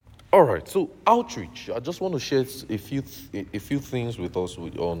All right, so outreach. I just want to share a few things with us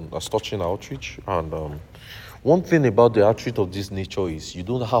on touching outreach. And one thing about the outreach of this nature is you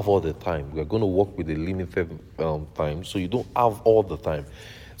don't have all the time. We are going to work with a limited time, so you don't have all the time.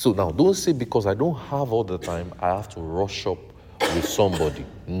 So now, don't say because I don't have all the time, I have to rush up with somebody.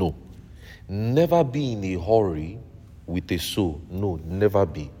 No, never be in a hurry with a soul. No, never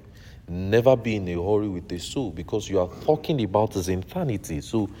be. Never be in a hurry with a soul because you are talking about his eternity.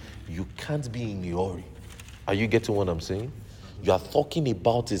 So you can't be in a hurry. Are you getting what I'm saying? You are talking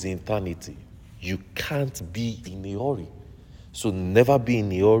about his eternity. You can't be in a hurry. So never be in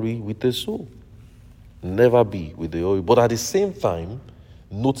a hurry with a soul. Never be with the hurry. But at the same time,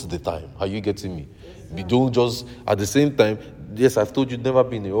 note the time. Are you getting me? We don't just at the same time. Yes, I've told you never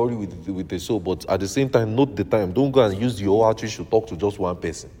be in a hurry with the soul, but at the same time, note the time. Don't go and use your outreach to talk to just one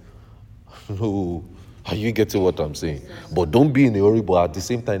person. No, are you getting what I'm saying? But don't be in a hurry, but at the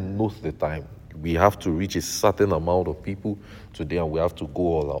same time, note the time. We have to reach a certain amount of people today and we have to go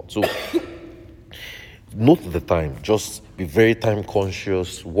all out. So, note the time. Just be very time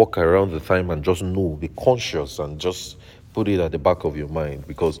conscious, walk around the time and just know, be conscious and just put it at the back of your mind.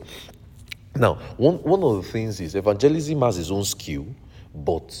 Because now, one of the things is evangelism has its own skill,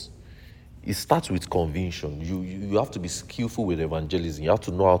 but it starts with conviction. You have to be skillful with evangelism. You have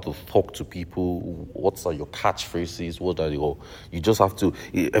to know how to talk to people. What are your catchphrases? What are your? You just have to.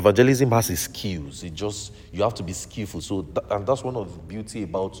 Evangelism has its skills. You have to be skillful. So and that's one of the beauty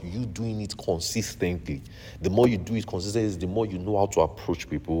about you doing it consistently. The more you do it consistently, the more you know how to approach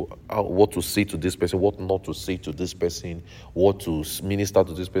people, what to say to this person, what not to say to this person, what to minister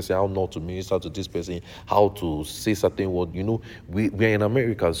to this person, how not to minister to this person, how to say certain words. You know, we're in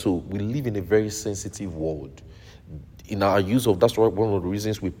America, so we live in a very sensitive world. In our use of, that's one of the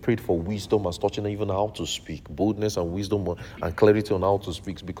reasons we prayed for wisdom and touching even how to speak, boldness and wisdom and clarity on how to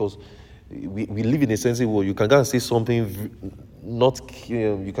speak, because we live in a sensitive world. You can go and say something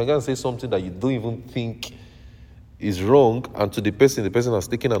you can go and say something that you don't even think is wrong, and to the person has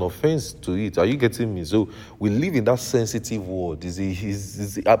taken an offense to it. Are you getting me? So we live in that sensitive world.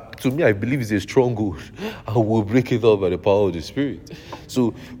 To me, I believe it's a stronghold, and we'll break it up by the power of the Spirit.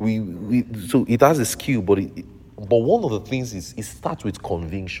 So so it has a skill, but one of the things is it starts with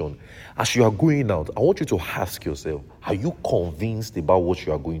conviction. As you are going out, I want you to ask yourself: are you convinced about what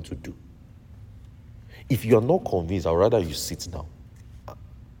you are going to do? If you are not convinced, I'd rather you sit down.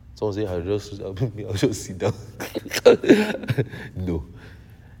 Someone say, I'll just sit down. No.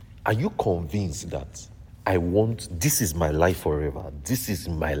 Are you convinced that this is my life forever? This is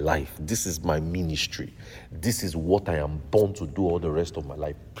my life. This is my ministry. This is what I am born to do all the rest of my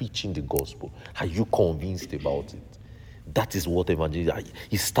life, preaching the gospel. Are you convinced about it? That is what evangelism is.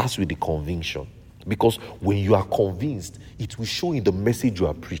 It starts with the conviction. Because when you are convinced, it will show in the message you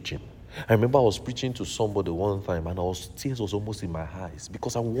are preaching. I remember I was preaching to somebody one time and tears was almost in my eyes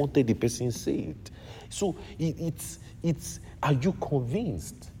because I wanted the person saved. So it's are you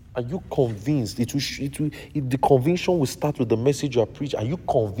convinced? Are you convinced? The conviction will start with the message you are preaching. Are you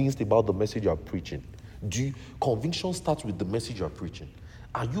convinced about the message you are preaching? Conviction starts with the message you are preaching.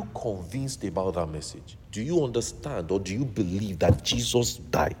 Are you convinced about that message? Do you understand or do you believe that Jesus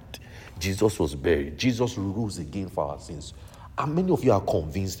died? Jesus was buried. Jesus rose again for our sins. How many of you are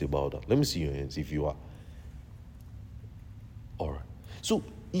convinced about that? Let me see your hands if you are. All right. So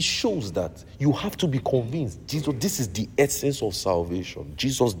it shows that you have to be convinced. This is the essence of salvation.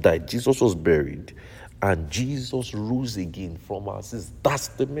 Jesus died. Jesus was buried. And Jesus rose again from our sins. That's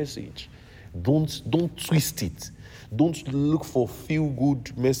the message. Don't twist it. Don't look for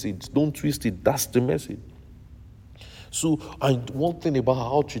feel-good message. Don't twist it. That's the message. So, and one thing about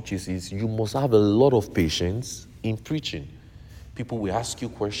outreaches is you must have a lot of patience in preaching. People will ask you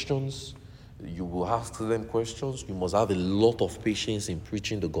questions. You will ask them questions. You must have a lot of patience in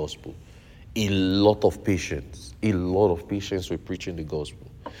preaching the gospel. A lot of patience. A lot of patience with preaching the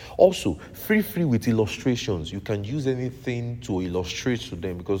gospel. Also, free with illustrations. You can use anything to illustrate to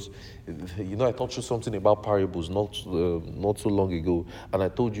them because, I taught you something about parables not so long ago. And I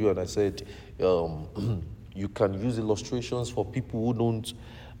told you and I said, you can use illustrations for people who don't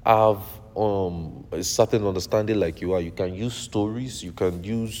have a certain understanding like you are. You can use stories,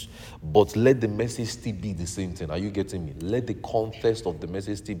 but let the message still be the same thing. Are you getting me? Let the context of the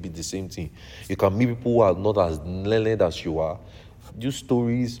message still be the same thing. You can meet people who are not as learned as you are. Use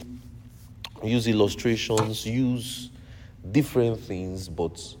stories, use illustrations, use different things,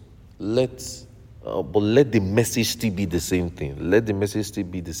 but let the message still be the same thing. Let the message still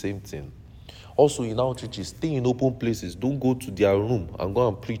be the same thing. Also, in outreaches, stay in open places. Don't go to their room and go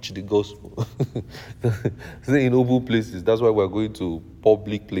and preach the gospel. Stay in open places. That's why we're going to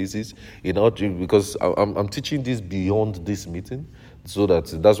public places in outreach, because I'm teaching this beyond this meeting. So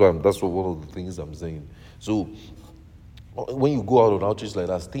that's one of the things I'm saying. So when you go out on outreach like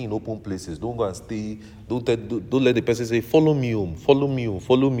that, stay in open places. Don't go and stay. Don't let the person say, "Follow me home, follow me home,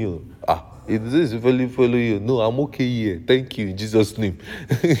 follow me home." It is follow you. No, I'm okay here. Thank you in Jesus' name.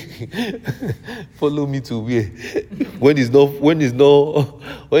 Follow me to where? When is no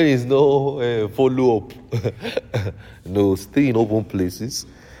follow up. No, stay in open places.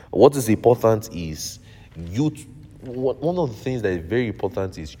 What is important is one of the things that is very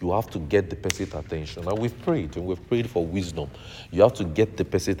important is you have to get the person's attention. And we've prayed for wisdom. You have to get the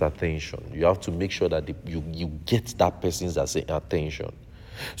person's attention. You have to make sure that you get that person's attention.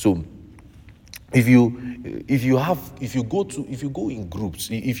 So if you go in groups,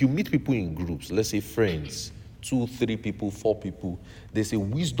 if you meet people in groups, let's say friends, 2, 3 people, 4 people, there's a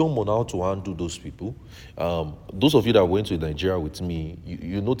wisdom on how to handle those people. Those of you that went to Nigeria with me,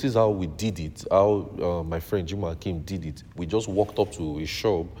 you notice how we did it, how my friend Jim Hakim did it. We just walked up to a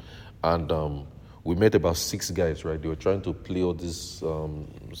shop and we met about 6 guys, right? They were trying to play all this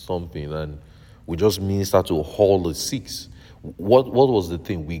something, and we just ministered to all the 6. What was the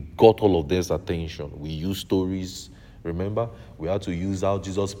thing? We got all of their attention. We used stories. Remember, we had to use how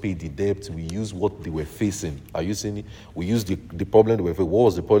Jesus paid the debt. We used what they were facing. Are you seeing it? We used the problem they were facing. What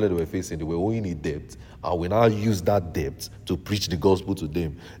was the problem they were facing? They were owing a debt. And we now use that debt to preach the gospel to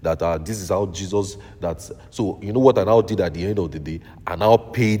them. That this is how Jesus, so you know what I now did at the end of the day? I now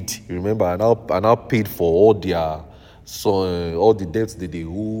paid, remember, I now paid for all their, all the debts that they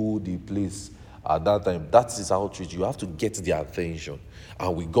owe the place at that time. That is outreach. You have to get their attention.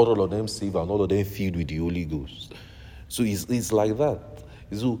 And we got all of them saved and all of them filled with the Holy Ghost. So it's like that.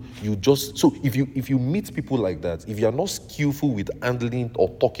 So if you meet people like that, if you are not skillful with handling or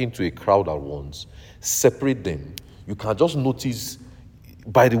talking to a crowd at once, separate them. You can just notice,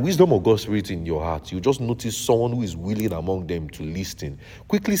 by the wisdom of God's Spirit in your heart, you just notice someone who is willing among them to listen.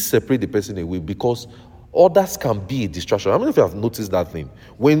 Quickly separate the person away, because others can be a distraction. How many of you have noticed that thing?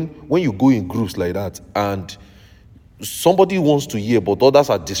 When you go in groups like that and somebody wants to hear, but others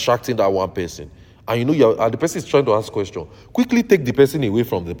are distracting that one person, and you know the person is trying to ask question, quickly take the person away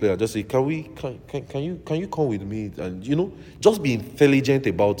from the player. Just say, can you come with me? And just be intelligent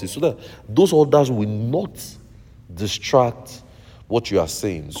about it, so that those others will not distract what you are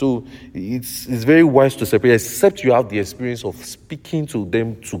saying. So it's very wise to separate, except you have the experience of speaking to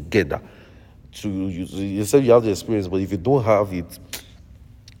them together. You said you have the experience, but if you don't have it,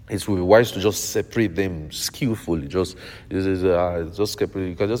 it will be wise to just separate them skillfully. Just separate.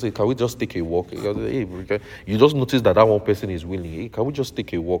 You can just say, "Can we just take a walk?" You just notice that one person is willing. "Hey, can we just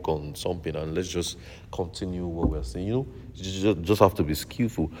take a walk on something and let's just continue what we're saying?" You just have to be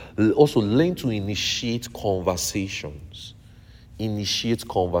skillful. Also, learn to initiate conversations. Initiate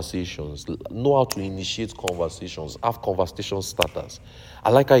conversations. Know how to initiate conversations. Have conversation starters. I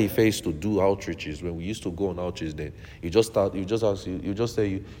like how Ife used to do outreaches. When we used to go on outreach, then you just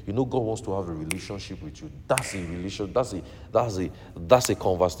say, God wants to have a relationship with you. That's a relation. That's a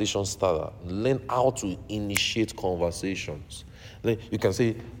conversation starter. Learn how to initiate conversations. Then you can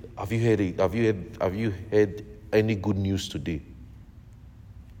say, have you heard any good news today?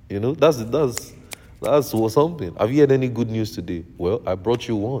 That's something. Have you heard any good news today? Well, I brought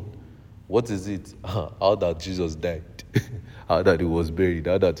you one. What is it? How that Jesus died. How that he was buried.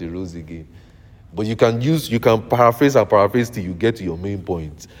 How that he rose again. But you can paraphrase till you get to your main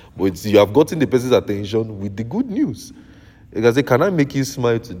point. But you have gotten the person's attention with the good news. You can say, can I make you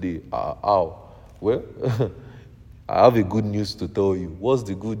smile today? How? Well, I have a good news to tell you. What's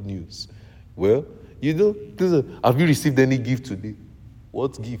the good news? Well, have you received any gift today?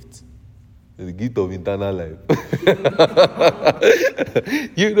 What gift? The gift of eternal life.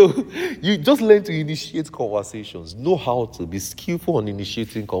 You just learn to initiate conversations. Know how to be skillful on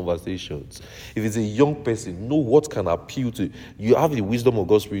initiating conversations. If it's a young person, know what can appeal to. You have the wisdom of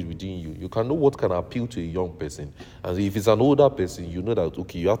God's Spirit within you. You can know what can appeal to a young person. And if it's an older person, you know that,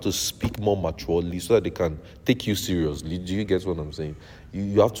 okay, you have to speak more maturely so that they can take you seriously. Do you get what I'm saying?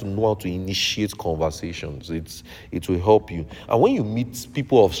 You have to know how to initiate conversations. It will help you. And when you meet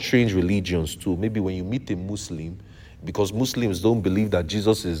people of strange religions too, maybe when you meet a Muslim, because Muslims don't believe that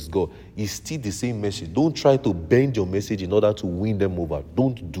Jesus is God, it's still the same message. Don't try to bend your message in order to win them over.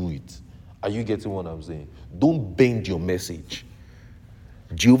 Don't do it. Are you getting what I'm saying? Don't bend your message.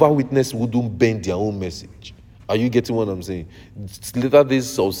 Jehovah's Witnesses wouldn't bend their own message. Are you getting what I'm saying? Later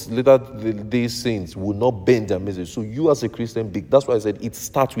days saints will not bend their message. So you as a Christian, that's why I said it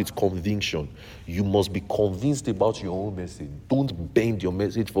starts with conviction. You must be convinced about your own message. Don't bend your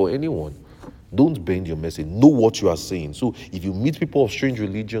message for anyone. Don't bend your message. Know what you are saying. So if you meet people of strange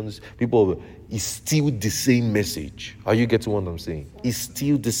religions, it's still the same message. Are you getting what I'm saying? It's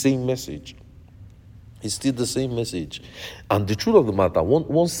still the same message. It's still the same message. And the truth of the matter,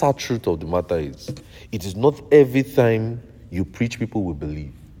 one sad truth of the matter is, it is not every time you preach people will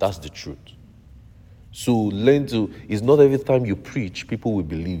believe. That's the truth. So it's not every time you preach people will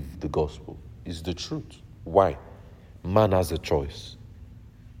believe the gospel. It's the truth. Why? Man has a choice.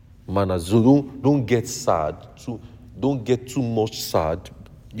 So don't get sad. Don't get too much sad.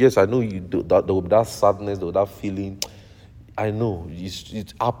 Yes, I know that sadness, that feeling. I know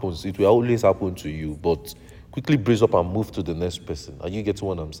it happens. It will always happen to you. But quickly brace up and move to the next person. Are you getting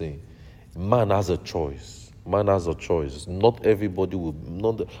what I'm saying? Man has a choice. Man has a choice. Not everybody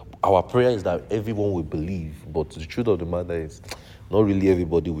will. Our prayer is that everyone will believe. But the truth of the matter is, not really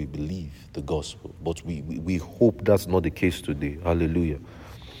everybody will believe the gospel. But we hope that's not the case today. Hallelujah.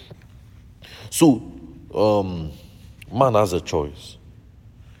 So, man has a choice.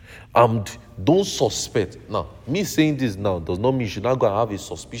 And don't suspect. Now, me saying this now does not mean you should not go and have a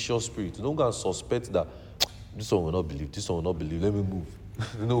suspicious spirit. Don't go and suspect that this one will not believe, this one will not believe, let me move.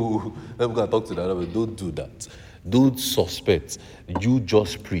 No, let me go and talk to the other. Don't do that. Don't suspect. You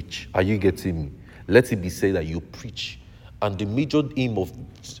just preach. Are you getting me? Let it be said that you preach. And the major aim of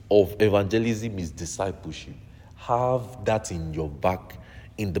evangelism is discipleship. Have that in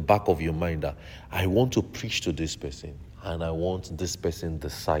the back of your mind, that I want to preach to this person. And I want this person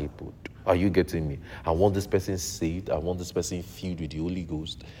discipled. Are you getting me? I want this person saved. I want this person filled with the Holy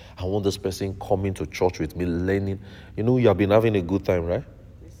Ghost. I want this person coming to church with me, learning. You have been having a good time, right?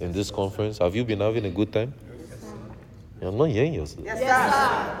 In this conference. Have you been having a good time? You're not hearing yourself. Yes,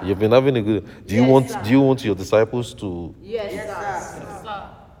 sir. You've been having a good. Do you want your disciples to? Yes, sir. Yes, sir.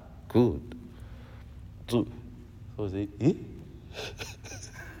 Good. So say, eh?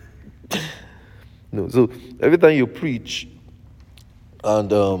 No. So every time you preach,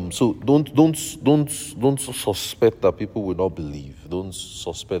 and so don't suspect that people will not believe. Don't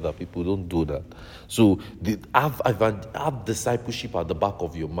suspect that people don't do that. So have discipleship at the back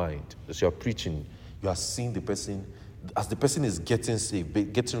of your mind. As you are preaching, you are seeing the person. As the person is getting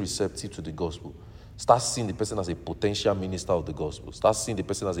saved, getting receptive to the gospel, start seeing the person as a potential minister of the gospel. Start seeing the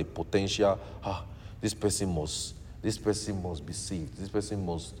person as a potential, this person must be saved. This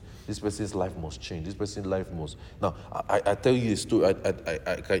person's life must change. This person's life must. Now, I tell you a story.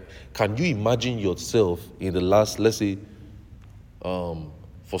 Can you imagine yourself in the last, let's say,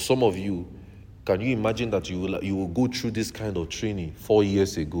 for some of you, can you imagine that you will go through this kind of training 4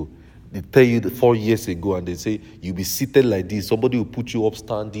 years ago? They tell you 4 years ago, and they say you'll be seated like this. Somebody will put you up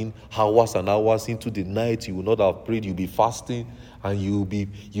standing hours and hours into the night. You will not have prayed. You'll be fasting, and you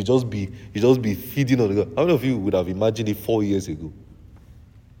just be feeding on the God. How many of you would have imagined it 4 years ago?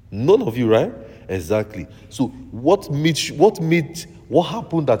 None of you, right? Exactly. So what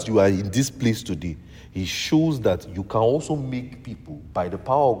happened that you are in this place today? It shows that you can also make people, by the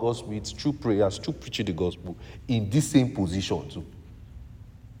power of God's Spirit, through prayers, through preaching the gospel, in this same position too.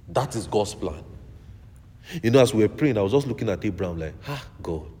 That is God's plan. As we were praying, I was just looking at Abraham like,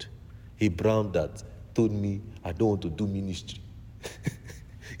 God. Abraham that told me I don't want to do ministry.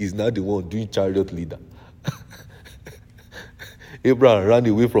 He's now the one doing chariot leader. Abraham ran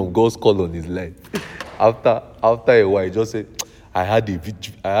away from God's call on his life. After a while, he just said, I had a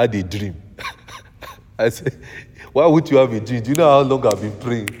dream. I said, why would you have a dream? Do you know how long I've been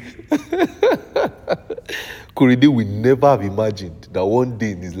praying? Korede will never have imagined that one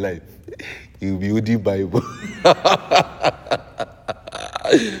day in his life he will be holding Bible.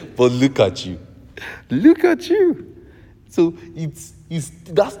 But look at you. Look at you. So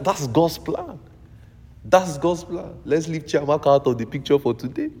that's God's plan. That's God's plan. Let's leave Chiamaka out of the picture for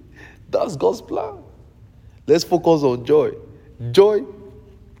today. That's God's plan. Let's focus on joy. Joy.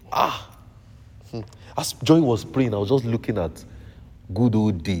 As Joy was praying, I was just looking at good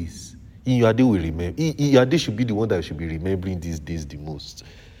old days. Iyade will remember. Iyade should be the one that should be remembering these days the most.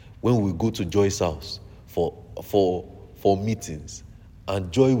 When we go to Joy's house for meetings,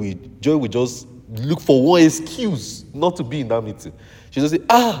 and Joy will just look for one excuse not to be in that meeting. She just say,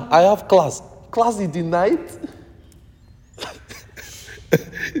 I have class. Class in the night?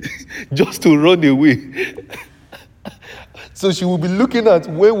 Just to run away. So she will be looking at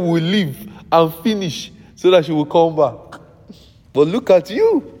when we will leave and finish so that she will come back. But look at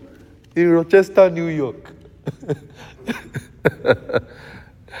you in Rochester, New York.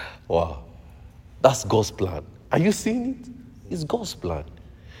 Wow. That's God's plan. Are you seeing it? It's God's plan.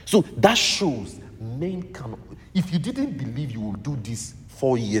 So that shows men cannot. If you didn't believe you would do this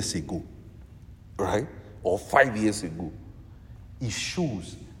 4 years ago, right? Or 5 years ago, it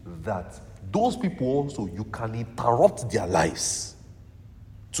shows that those people also, you can interrupt their lives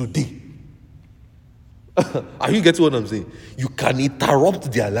today. Are you getting what I'm saying? You can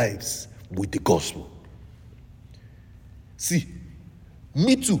interrupt their lives with the gospel. See,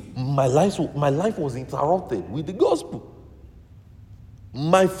 me too. My life was interrupted with the gospel.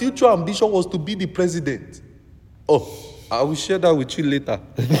 My future ambition was to be the president. Oh, I will share that with you later.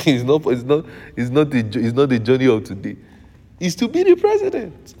 It's not the journey of today. It's to be the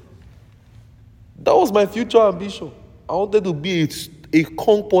president. That was my future ambition. I wanted to be a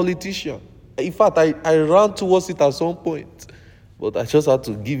con politician. In fact, I ran towards it at some point, but I just had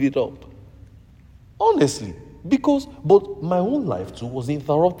to give it up. Honestly, but my own life too was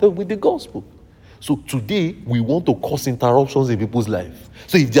interrupted with the gospel. So today, we want to cause interruptions in people's life.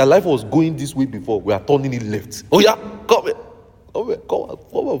 So if their life was going this way before, we are turning it left. Oh yeah, come here. Come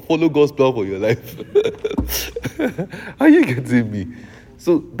and follow God's plan for your life. Are you getting me?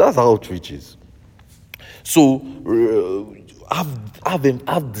 So that's how outreach is. So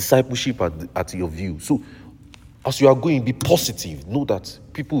have discipleship at your view. So as you are going, be positive. Know that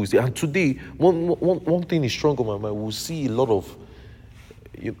people will say. And today, one thing is strong on my mind. We'll see a lot of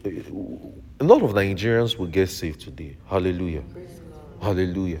Nigerians will get saved today. Hallelujah.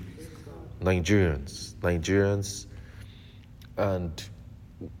 Hallelujah. Nigerians and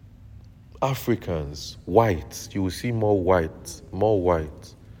Africans, whites. You will see more whites.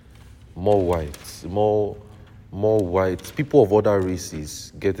 People of other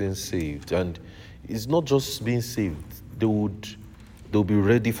races getting saved. And it's not just being saved. They'll be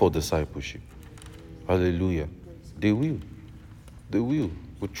ready for discipleship. Hallelujah. They will.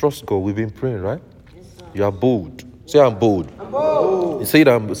 We trust God. We've been praying, right? Yes, you are bold. Say, I'm bold. I'm bold. Say it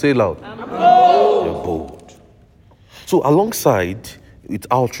loud. I'm bold. You're bold. So alongside with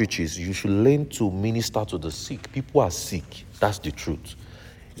outreaches, you should learn to minister to the sick. People are sick. That's the truth.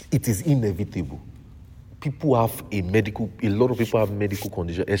 It is inevitable. A lot of people have medical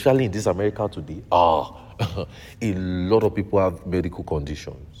conditions, especially in this America today. A lot of people have medical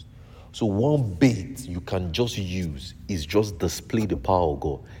conditions. So one bait you can just use is just display the power of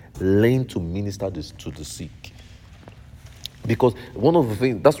God. Learn to minister this to the sick. Because one of the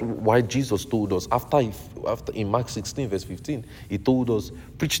things, that's why Jesus told us, after in Mark 16 verse 15, he told us,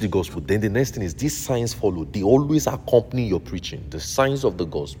 preach the gospel. Then the next thing is, these signs follow. They always accompany your preaching. The signs of the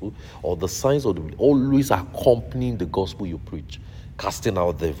gospel or the signs of the always accompanying the gospel you preach. Casting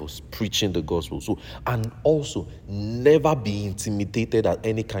out devils, preaching the gospel. So, and also, never be intimidated at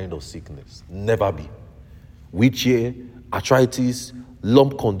any kind of sickness. Never be. Wheelchair, arthritis,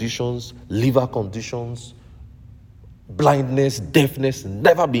 lump conditions, liver conditions, blindness, deafness.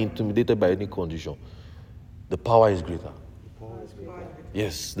 Never be intimidated by any condition. The power is greater.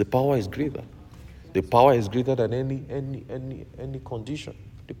 Yes, the power is greater. The power is greater than any condition.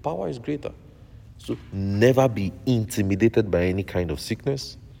 The power is greater. So never be intimidated by any kind of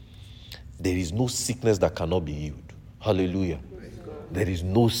sickness. There is no sickness that cannot be healed. Hallelujah. There is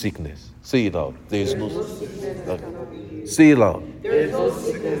no sickness. Say it out. There is no sickness that cannot be healed. Say it loud. There is no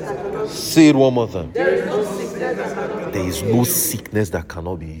sickness that cannot be healed. Say it one more time. There is no sickness that cannot be healed. There is no sickness that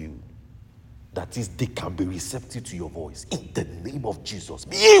cannot be healed. That is, they can be receptive to your voice. In the name of Jesus,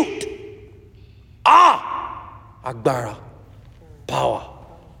 be healed. Agbára. Power.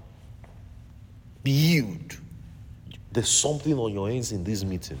 Be healed. There's something on your hands in this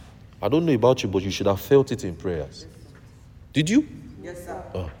meeting. I don't know about you, but you should have felt it in prayers. Did you? Yes,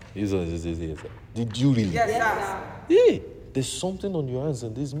 sir. Yes, sir. Did you really? Yes, sir. Yeah. There's something on your hands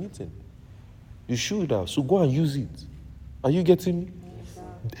in this meeting. You should have. So go and use it. Are you getting me? Yes, sir.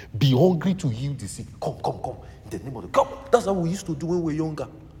 Be hungry to heal the sick. Come. In the name of the come. That's how we used to do when we were younger.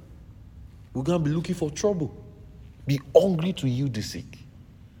 We're going to be looking for trouble. Be hungry to heal the sick.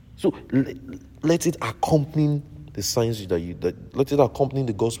 So let it accompany the signs let it accompany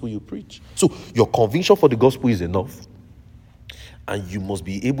the gospel you preach. So your conviction for the gospel is enough. And you must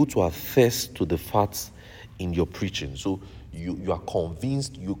be able to attest to the facts in your preaching. So you are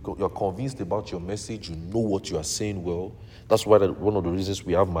convinced, you're convinced about your message, you know what you are saying well. That's why one of the reasons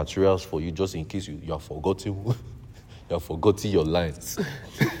we have materials for you, just in case you have forgotten you have forgotten your lines.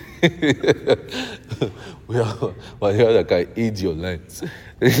 I can aid your lines.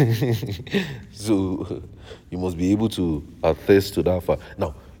 So you must be able to attest to that fact.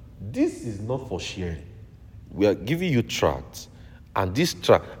 Now, this is not for sharing. We are giving you tracts. And this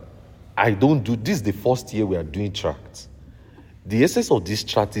tract, this is the first year we are doing tracts. The essence of this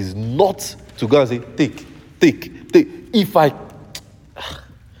tract is not to go and say, take, Take.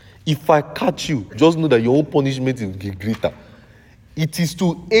 If I catch you, just know that your own punishment is greater. It is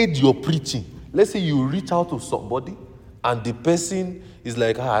to aid your preaching. Let's say you reach out to somebody and the person is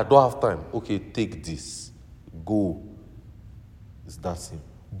like, I don't have time. Okay, take this. Go. It's that simple.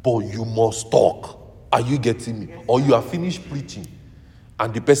 But you must talk. Are you getting me? Or you are finished preaching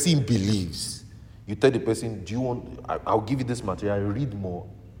and the person believes. You tell the person, do you want, I'll give you this material, read more.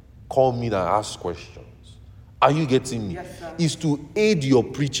 Call me and ask questions. Are you getting me? Yes, sir. It's to aid your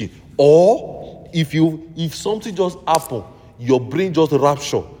preaching. Or if something just happened, your brain just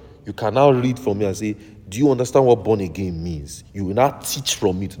rapture, you can now read from me and say, do you understand what born again means? You will not teach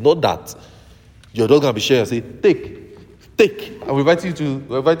from it. Not that you're not gonna be sharing and say, take. I'm inviting you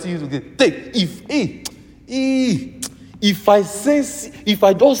to get take. If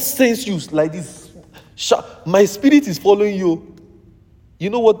I just sense you like this, my spirit is following you. You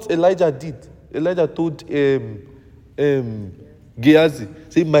know what Elijah did? Elijah told Gehazi,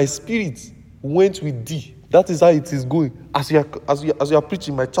 say, my spirit went with thee. That is how it is going. As you are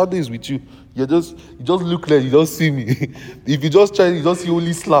preaching, my shadow is with you. You just look like you don't see me. If you just try, you just see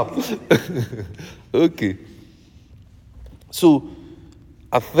only slap. Okay. So,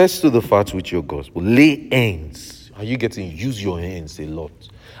 attest to the fact with your gospel. Lay hands. Are you getting? Use your hands a lot.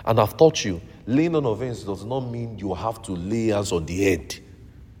 And I've taught you, laying on of hands does not mean you have to lay hands on the head.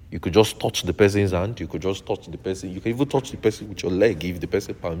 You could just touch the person's hand. You could just touch the person. You can even touch the person with your leg if the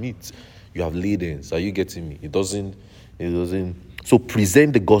person permits. You have laid hands. Are you getting me? It doesn't. So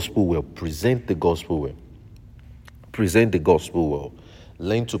present the gospel well. Present the gospel well.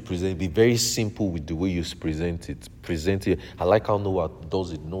 Learn to present. Be very simple with the way you present it. Present it. I like how Noah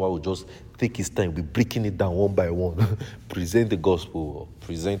does it. Noah will just take his time. We're breaking it down one by one. Present the gospel well.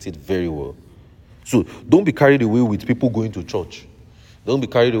 Present it very well. So don't be carried away with people going to church. Don't be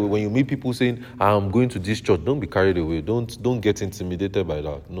carried away when you meet people saying, I'm going to this church. Don't be carried away. Don't get intimidated by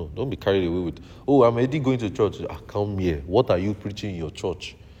that. No, don't be carried away with, I'm already going to church. Come here. What are you preaching in your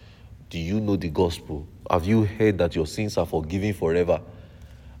church? Do you know the gospel? Have you heard that your sins are forgiven forever?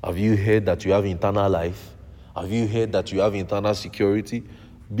 Have you heard that you have eternal life? Have you heard that you have eternal security?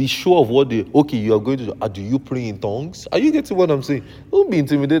 Be sure of what you are going to do. Do you pray in tongues? Are you getting what I'm saying? Don't be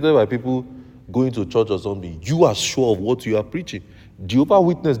intimidated by people going to church or something. You are sure of what you are preaching. Jehovah's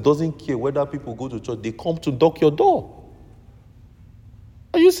Witness doesn't care whether people go to church. They come to knock your door.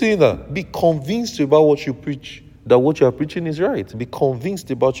 Are you seeing that? Be convinced about what you preach, that what you are preaching is right. Be convinced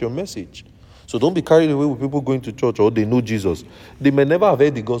about your message. So don't be carried away with people going to church or they know Jesus. They may never have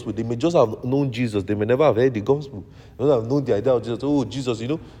heard the gospel. They may just have known Jesus. They may never have heard the gospel. They don't have known the idea of Jesus. Oh, Jesus,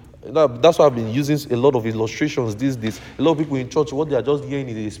 that's why I've been using a lot of illustrations these days. A lot of people in church, what they are just hearing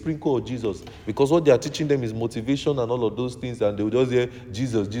is a sprinkle of Jesus. Because what they are teaching them is motivation and all of those things. And they will just hear,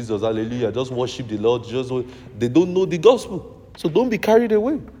 Jesus, Jesus, hallelujah. Just worship the Lord. They don't know the gospel. So don't be carried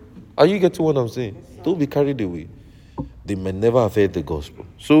away. Are you getting what I'm saying? Don't be carried away. They may never have heard the gospel.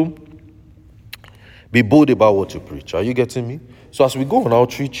 So, be bold about what you preach. Are you getting me? So as we go on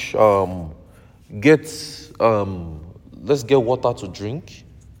outreach, let's get water to drink.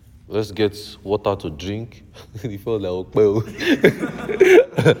 Let's get water to drink. You feel like, well,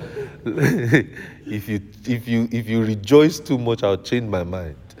 if you rejoice too much, I'll change my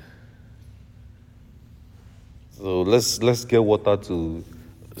mind. So let's get water to.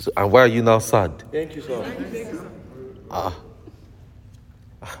 And why are you now sad? Thank you, sir.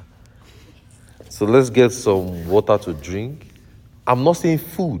 So let's get some water to drink. I'm not saying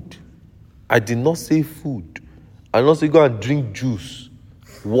food. I did not say food. I did not say go and drink juice.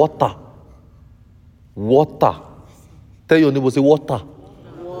 Water. Tell your neighbor, say water.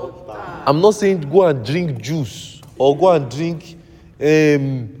 I'm not saying go and drink juice or go and drink,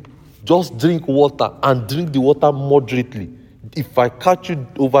 just drink water and drink the water moderately. If I catch you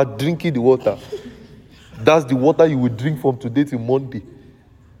over drinking the water, that's the water you will drink from today till Monday.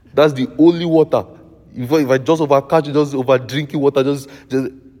 That's the only water. If I just over catch you, just over drinking water, just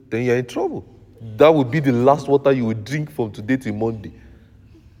then you're in trouble. That would be the last water you will drink from today till Monday.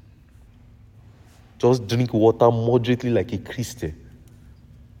 Just drink water moderately like a Christian.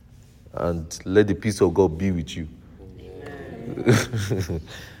 And let the peace of God be with you.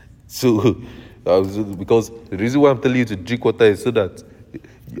 So, because the reason why I'm telling you to drink water is so that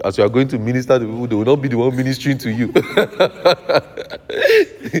as you are going to minister to people, they will not be the one ministering to you.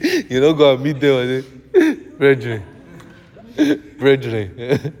 You don't go and meet them and say, brethren.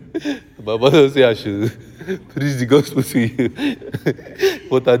 My mother say I should preach the gospel to you.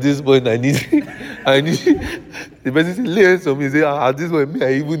 But at this point, I need. The person say, lay hands on me. Say, at this point,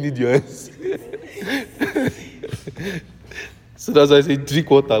 I even need your hands. So that's why I say, drink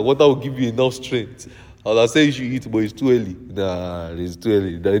water. Water will give you enough strength I was saying you should eat, but it's too early. Nah, it's too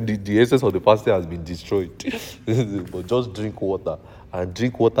early. The essence of the fasting has been destroyed. But just drink water, and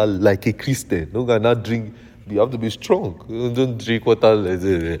drink water like a Christian. No, not drink. You have to be strong. Don't drink water like,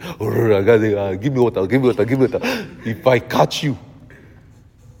 give me water, give me water, give me water. If I catch you,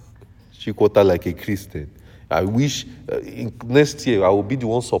 drink water like a Christian. I wish next year I will be the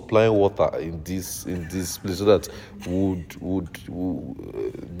one supplying water in this place, so that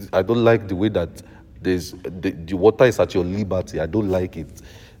I don't like the way that the water is at your liberty. I don't like it.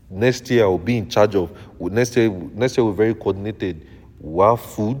 Next year I will be in charge of. Next year we're very coordinated. We have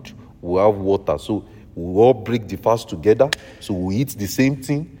food, we have water, so we all break the fast together. So we eat the same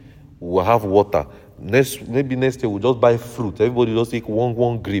thing. We'll have water. Maybe next year we'll just buy fruit. Everybody just take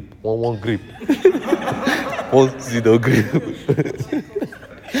one grape, one grape. One grape.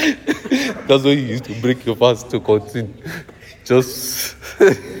 That's what you used to break your fast to continue. Just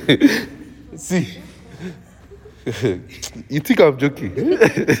see. You think I'm joking?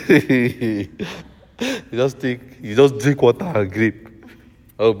 You just drink water and grape.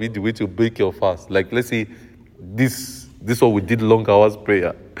 That will be the way to break your fast. Like, let's say this one we did long hours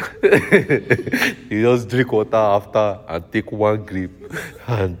prayer. You just drink water after and take one grape,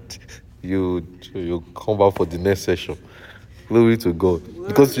 and you come back for the next session. Glory to God.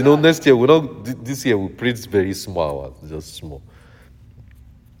 Because next year this year we prayed very small hours, just small.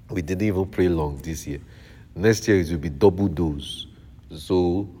 We didn't even pray long this year. Next year it will be double dose.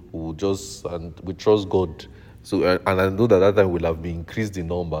 So we trust God. So and I know that time will have been increased in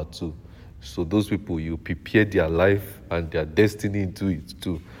number too. So those people, you prepare their life and their destiny into it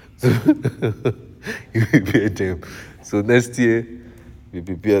too. So you prepare them. So next year we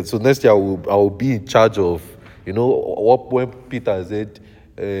prepare. So next year I will be in charge of, when Peter said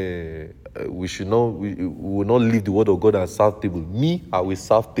we will not leave the word of God and serve tables. Me, I will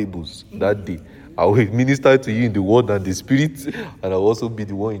serve tables that day. I will minister to you in the word and the spirit, and I will also be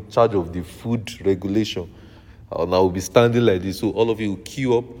the one in charge of the food regulation. And I will be standing like this. So all of you will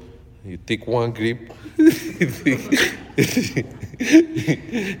queue up. You take one grape.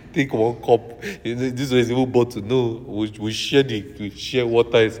 Take one cup. This was even bottle. No, we share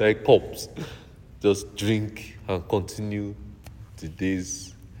water inside cups. Just drink and continue the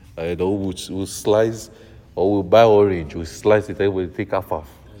days. We'll slice, or we'll buy orange. We'll slice it. We'll take half.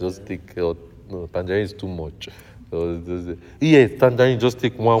 Just take. No, tangerine is too much. Tangerine, just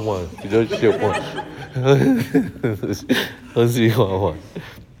take one. You just share one. Just see one.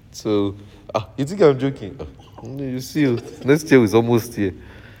 So, you think I'm joking? You see, next year is almost here.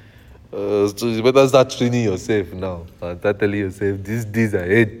 So you better start training yourself now and start telling yourself, these days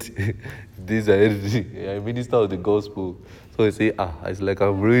ahead. These ahead. I'm a minister of the gospel. So you say, it's like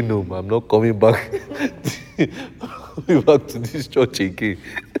I'm going home. I'm not coming back. Coming back to this church again.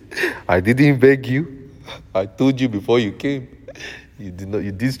 I didn't beg you. I told you before you came. You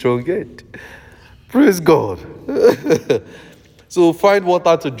did strong yet. Praise God. So find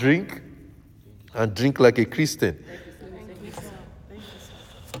water to drink and drink like a Christian.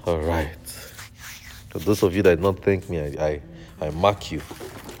 All right. For those of you that did not thank me, I mark you.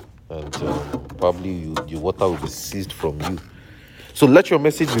 And probably your water will be seized from you. So let your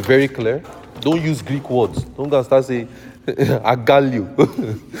message be very clear. Don't use Greek words. Don't go and start saying, agalio.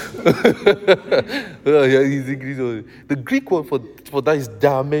 The Greek word for that is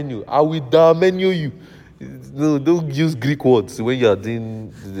diamenio. I will diamenio you. No, don't use Greek words when you are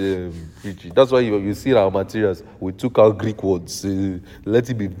doing the preaching. That's why you see our materials. We took out Greek words. Let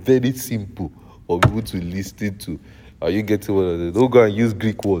it be very simple for people to listen to. Are you getting what I mean? Don't go and use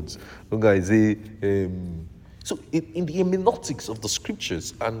Greek words. Don't go and say. So in the hermeneutics of the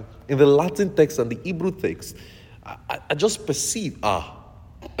scriptures and in the Latin text and the Hebrew text, I just perceive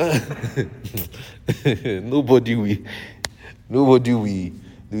nobody will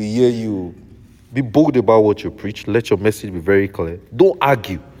hear you. Be bold about what you preach. Let your message be very clear. Don't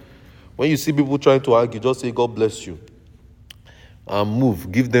argue. When you see people trying to argue, just say, God bless you. And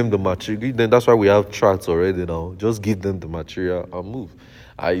move. Give them the material. That's why we have tracts already now. Just give them the material and move.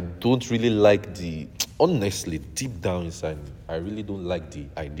 I don't really like honestly, deep down inside me, I really don't like the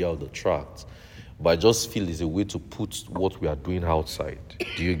idea of the tract. But I just feel it's a way to put what we are doing outside.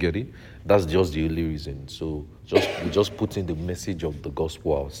 Do you get it? That's just the only reason. So we're just putting the message of the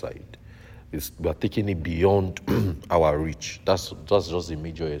gospel outside. We are taking it beyond our reach. That's just the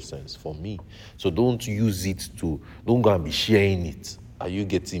major essence for me. So don't use it don't go and be sharing it. Are you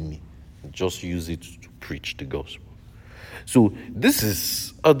getting me? Just use it to preach the gospel. So this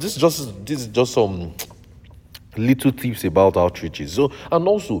is just some little tips about outreaches. So, and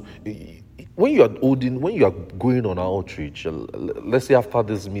also, when you are going on outreach, let's say after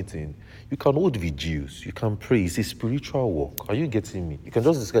this meeting, You can hold vigils. You can pray. It's a spiritual walk. Are you getting me? You can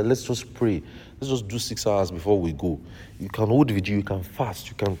just decide, let's just pray. Let's just do 6 hours before we go. You can hold vigil. You can fast.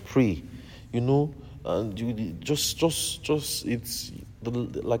 You can pray. And you just it's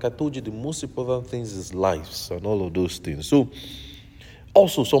like I told you, the most important things is lives and all of those things. So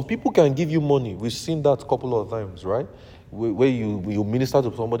also, some people can give you money. We've seen that a couple of times, right? Where you minister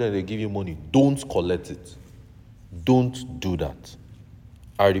to somebody and they give you money. Don't collect it. Don't do that.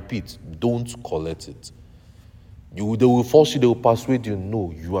 I repeat, don't collect it. They will force you, they will persuade you.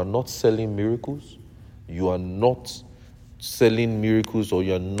 No, you are not selling miracles. You are not selling miracles, or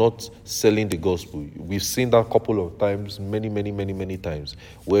you are not selling the gospel. We've seen that a couple of times, many times,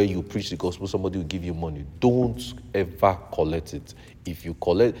 where you preach the gospel, somebody will give you money. Don't ever collect it. If the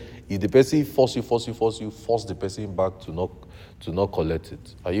person force you, force the person back to not collect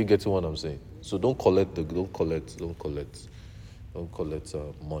it. Are you getting what I'm saying? So don't collect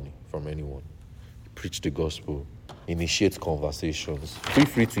money from anyone. Preach the gospel. Initiate conversations. Feel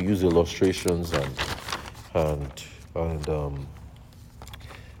free to use illustrations and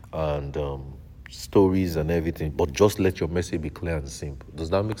stories and everything, but just let your message be clear and simple. Does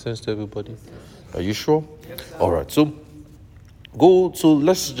that make sense to everybody? Are you sure? Yes, sir. All right. So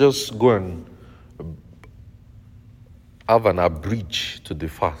let's just go and have an abridge to the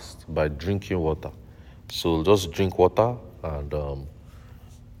fast by drinking water. So just drink water and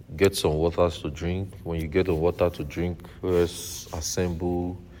get some waters to drink. When you get the water to drink, let's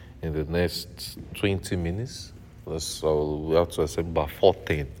assemble in the next 20 minutes. We have to assemble by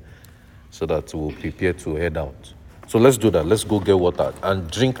 4:10 so that we'll prepare to head out. So let's do that. Let's go get water and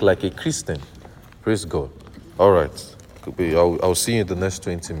drink like a Christian. Praise God. All right. I'll see you in the next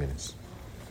 20 minutes.